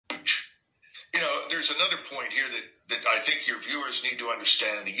there's another point here that I think your viewers need to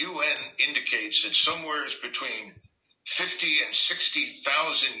understand. The UN indicates that somewhere between 50 and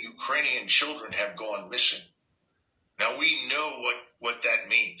 60,000 Ukrainian children have gone missing. Now, we know what that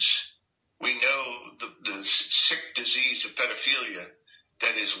means. We know the sick disease of pedophilia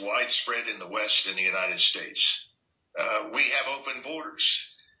that is widespread in the West and the United States. We have open borders,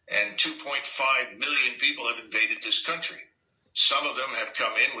 and 2.5 million people have invaded this country. Some of them have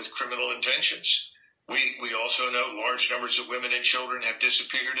come in with criminal intentions. We also know large numbers of women and children have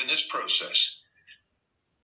disappeared in this process.